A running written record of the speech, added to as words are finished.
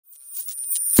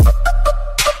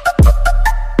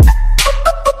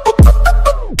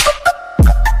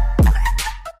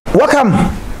Welcome.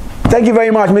 Thank you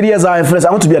very much. Media Zionfelix. I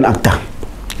want to be an actor.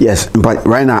 Yes, but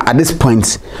right now, at this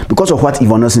point, because of what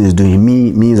Yvonne is doing,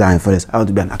 me Zionfelix, I want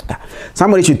to be an actor.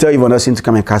 Somebody should tell Yvonne to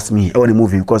come and cast me on a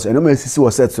movie because I know my sister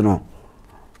was said to know.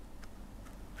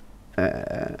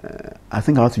 I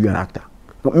think I want to be an actor.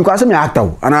 Because I'm an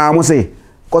actor, and I must say,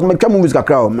 because my movies are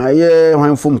crowd, my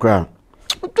one film crowd.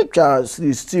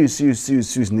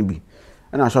 Serious, nibi.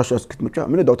 And I short skit.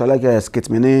 Me doctor like a skit.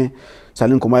 Me ne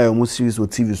Salin Komaya almost series or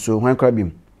TV show. When crab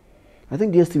him, I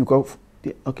think DSTV call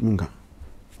okay minga.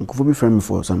 Kofi be friend me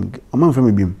for some. I'm friend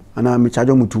me beam, and I me charge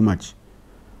him too much.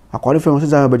 I call it friend. I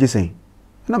say saying,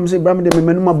 and I'm saying, Bram,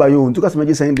 me no buy you. To cause me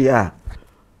just saying there.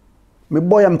 Me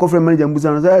boy, I'm coffee manager.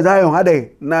 Mbuzana Zion.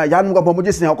 Hade na Jan go for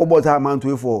just saying I go boss man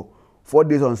to for 4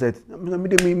 days on set.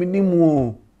 Me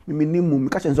nimu. Me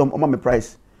catch some on my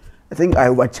price. I think I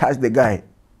overcharged the guy.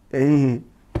 I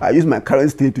use my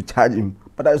currency to charge him,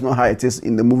 but that's not how it is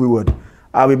in the movie world.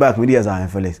 I'll be back with you as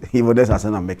Zionfelix. Even this as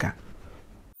an maker.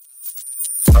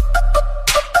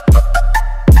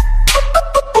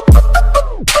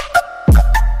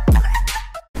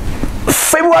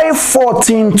 February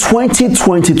 14,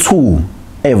 2022,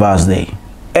 a Vars Day.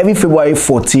 Every February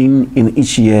 14 in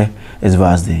each year is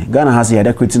Vars Day. Ghana has here,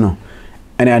 and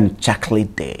then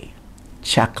Chocolate Day.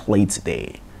 Chocolate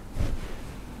Day.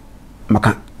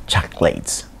 Maka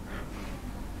chocolates.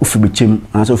 Ufi bichim,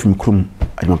 anaso ufi mkrum,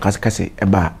 ajima kase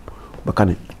eba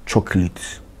bakane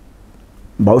chocolates.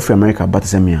 Ba ufi America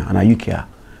batasemia, ana UK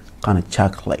kana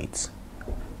chocolates.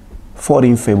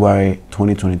 14 February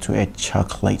 2022, a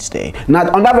Chocolates Day.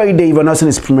 Now, on that very day, Yvonne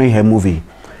is premiering her movie,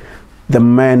 The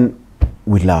Man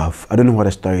We Love. I don't know what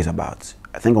the story is about.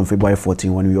 I think on February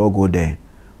 14, when we all go there,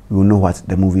 we will know what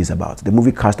the movie is about. The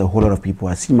movie cast a whole lot of people.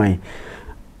 I see my...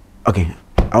 Okay,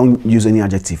 I won't use any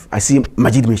adjective. I see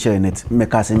Majid Michelle in it.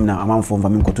 I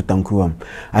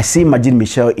see Majid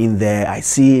Michelle in there. I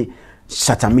see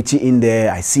Shatamichi in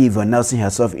there. I see Yvonne Nelson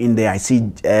herself in there. I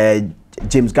see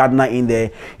James Gardner in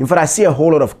there. In fact, I see a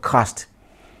whole lot of cast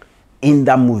in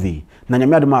that movie.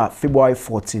 Now, February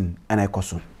 14, and I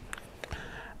cost.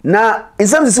 Now, in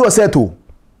some of was said too,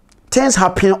 things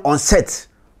happen on set.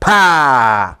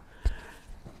 Pa.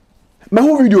 My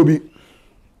whole video be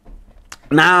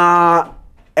now.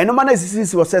 And no man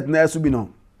is was set na so bi no.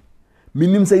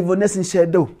 Minim say Yvonne in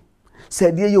shadow.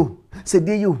 Said you.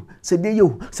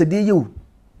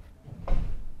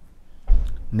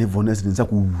 Never ness in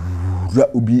Zaku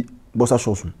ubi bossa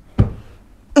shows.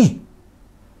 Eh.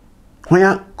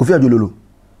 Where Kofi Adjorlolo.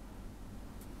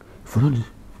 For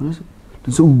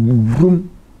so room.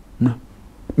 No.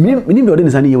 Minim the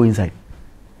ordinary you inside.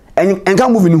 And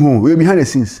can't move in home. We behind the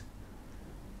scenes.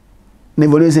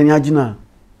 Never ness any agina.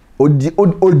 O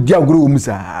diagro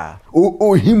musa.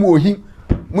 Him.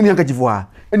 Muni handkerchief.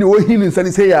 And him in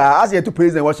sunny say as you to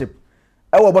praise and worship.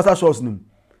 Our bossa shows no.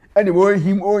 Anyway,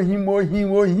 him.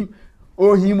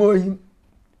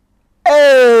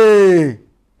 Hey!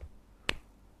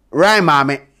 Right,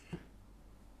 mommy.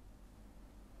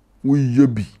 We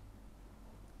be.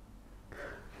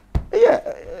 Yeah,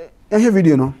 I have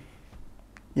video, no?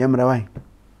 Yeah, why?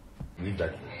 Leave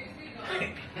that.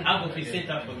 I'm going to set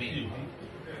up for me.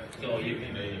 So, you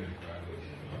the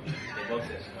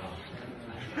boxes.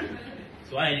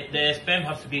 So, the sperm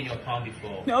has to be in your palm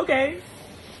before. Okay.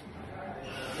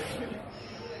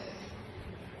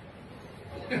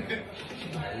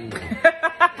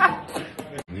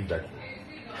 Leave that.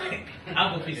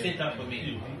 I'm going to set up for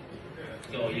me.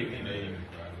 So, you the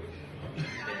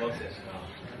boxes.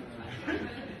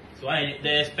 So,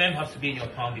 the sperm has to be in your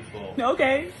palm before.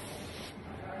 Okay.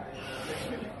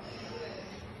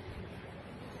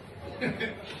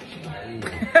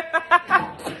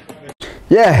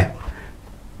 Yeah.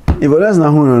 If that's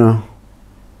not who no.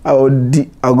 I'll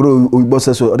grow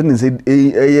bossa show. I didn't say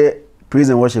praise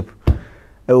and worship.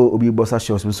 I will be bossa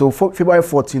shows. So February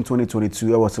 14,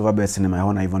 2022, I was Silver Best Cinema. I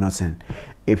want Yvonne Nelson.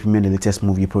 A premiere the latest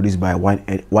movie produced by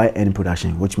YN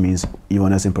Production, which means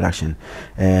Yvonne Nelson Production.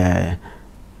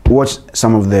 Watch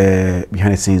some of the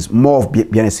behind the scenes, more of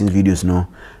behind the scenes videos now.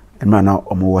 And right now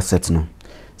I'm more set now.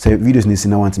 So videos need to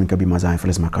know want to make a be my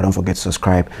Zionfelix. Don't forget to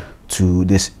subscribe to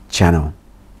this channel.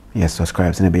 Yes,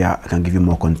 subscribe. So I can give you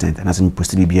more content. And as I'm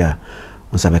posted here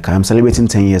on Sabeka, I'm celebrating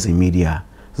 10 years in media.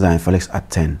 Zionfelix at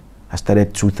 10. I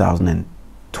started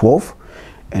 2012,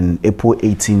 and April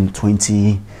 18,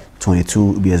 2022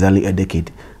 will be exactly a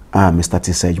decade. I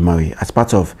started Serge Murray. As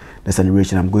part of the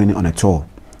celebration, I'm going on a tour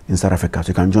in South Africa. So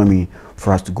you can join me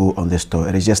for us to go on this tour.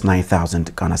 It is just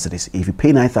 9,000 Ghana cedis. If you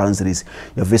pay 9,000 cedis,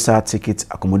 your visa, ticket,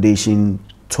 accommodation,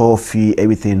 tour fee,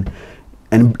 everything,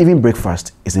 and even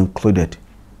breakfast is included.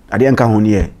 I didn't come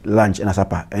here lunch and a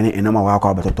supper and no more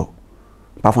betoto.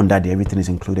 Apart from that, everything is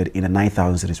included in the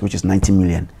 9,000 cities, which is 90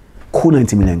 million. Cool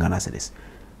 90 million Ghana cedis.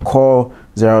 Call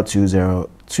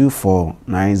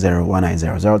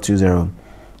 020-2490-190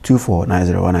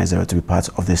 020-2490-190 to be part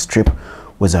of this trip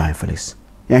with Zionfelix.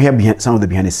 You hear behind some of the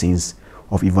behind the scenes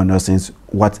of Yvonne Nelson's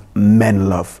what men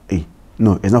love.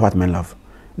 No, it's not what men love.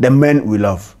 The men we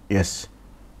love. Yes,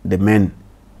 the men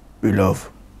we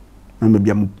love.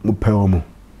 Maybe I'm more.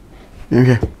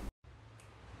 Okay.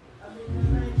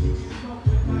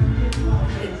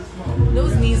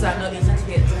 Those knees are not easy to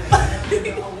get.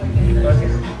 Okay.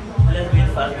 Let's do it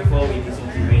fast before we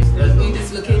dislocate. Let's go. You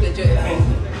dislocate the joint.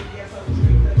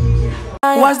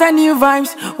 What's the new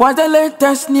vibes? What's the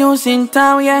latest news in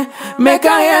town? Yeah, make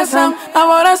I hear some. I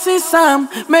wanna see some.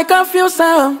 Make I feel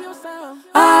some.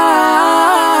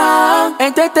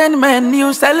 Entertainment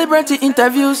news, celebrity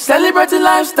interviews, celebrity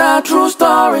lifestyle, true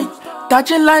story.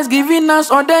 Touching lights, giving us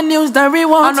all the news that we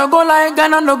want. I no go like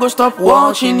Ghana, no go stop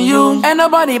watching you. Ain't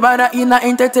nobody better in the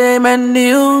entertainment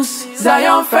news.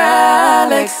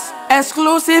 Zionfelix,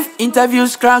 exclusive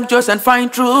interviews, crack jokes and find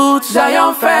truth.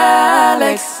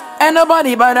 Zionfelix, ain't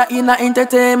nobody better in the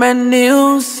entertainment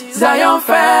news.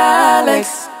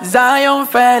 Zionfelix,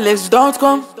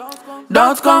 Zionfelix.com.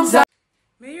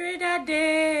 Me read that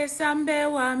day,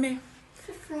 Sambe Wame.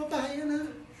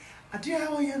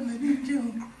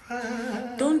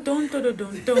 Don't.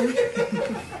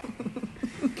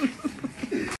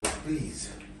 Please,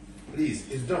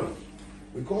 it's done.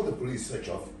 We called the police search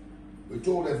off. We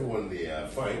told everyone they are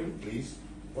fine. Please,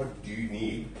 what do you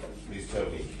need? Please tell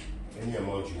me. Any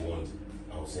amount you want,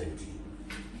 I'll send to you.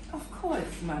 Of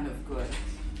course, man of God.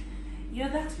 You're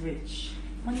that rich.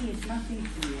 Money is nothing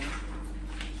to you.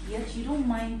 Yet you don't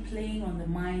mind playing on the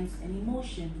minds and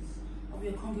emotions of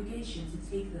your congregation to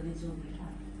take the little you have.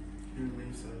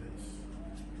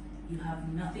 You have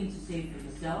nothing to say for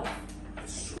yourself.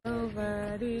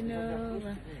 Nobody knows.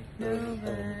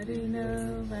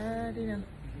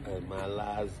 And my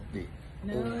last day.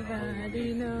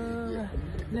 Nobody knows.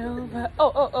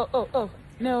 Oh.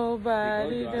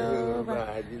 Nobody knows.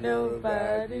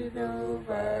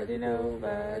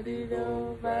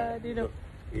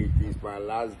 It is my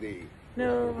last day.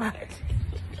 Nobody.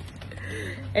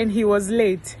 And he was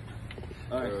late.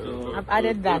 Alright, so I've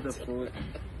added that.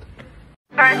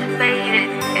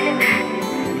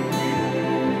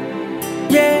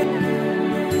 Yeah.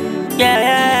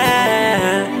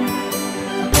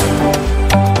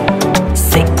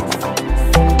 Sick.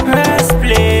 Press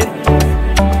play.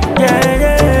 Yeah.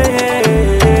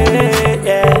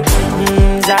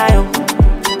 Zion.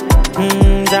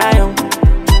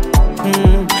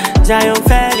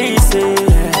 Zionfelix.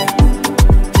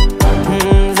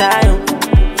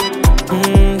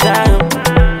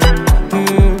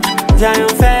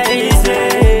 Zionfelix.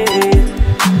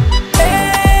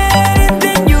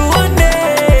 Anything you want,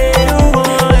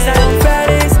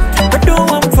 Zionfelix, I do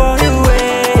one for you.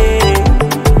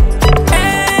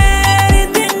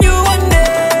 Anything you want,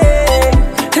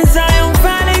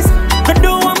 Zionfelix, I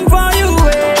do one for you.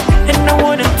 And I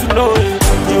want them to know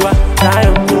you are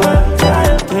Zion,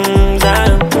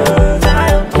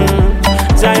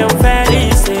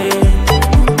 Zionfelix.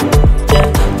 Yeah,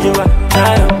 you are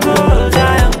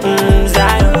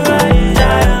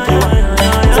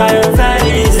Zion.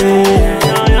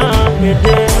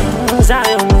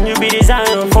 Zion, you be the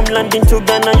Zion. From London to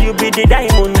Ghana, you be the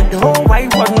diamond. The whole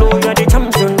wide world know you're the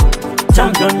champion.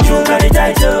 You got the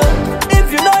title.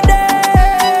 If you know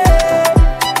that,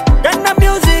 then the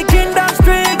music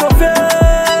industry go fail.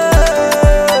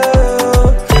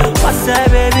 What's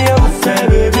up, baby?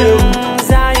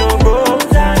 Zion, bro.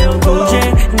 Yeah,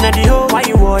 now the whole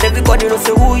wide world, everybody knows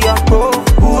who you are, bro.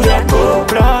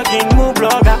 Blogging, move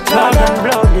blogger,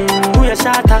 blogging, who you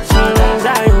shatter,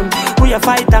 Zion, who you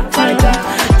fighter,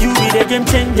 you be the game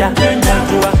changer,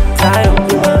 you are Zion,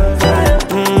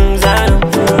 Zion.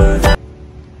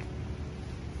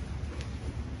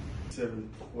 7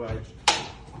 wide.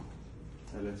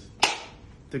 Let's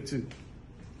take 2.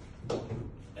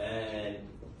 and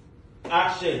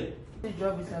action. The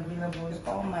job is available. It's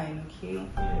all mine, okay?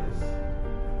 Yes.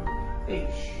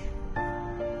 Ish.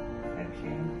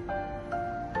 Okay.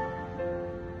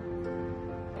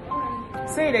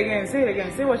 Say it again.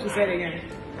 Say what you said again.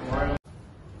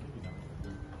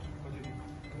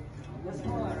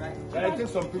 Can I take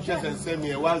some pictures and send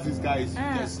me? Whilst this guy is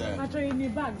In the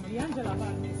bag, the Angela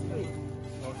bag.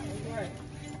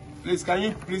 Please, can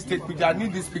you please take picture? I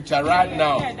need this picture right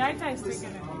now. Yeah, Data is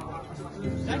taking it.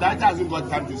 The data hasn't got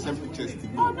time to send pictures to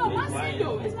me. Oh no, that's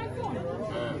video. It's my phone.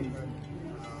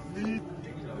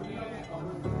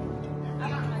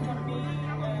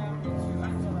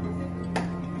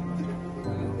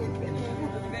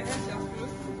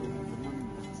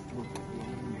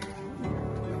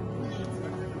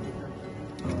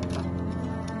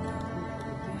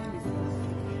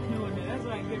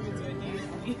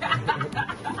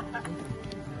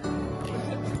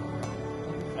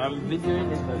 I'm videoing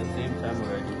this at the same time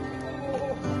already.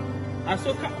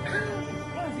 Asoka.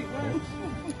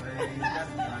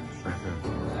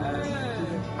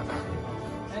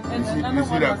 You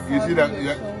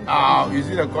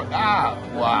see that?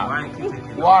 Wow.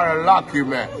 What a lucky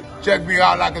man. Check me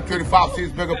out like a 25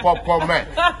 cents bigger popcorn man.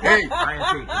 Hey.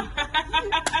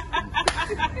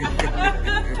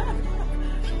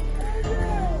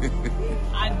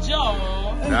 Adjo.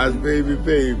 That's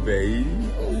baby.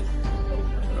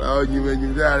 Oh, you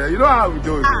know how we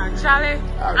do it. Charlie.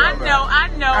 I know.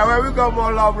 And when we got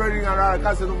more love running around,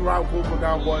 I can't around people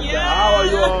down boys. How are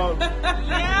you all?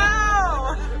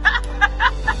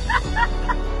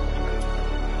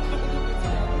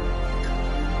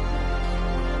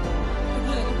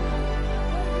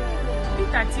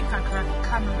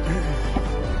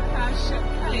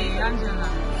 Hey, Angela.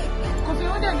 Kofi,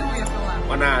 what do you know your phone?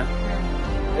 Mana?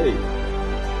 Hey.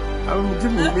 I'm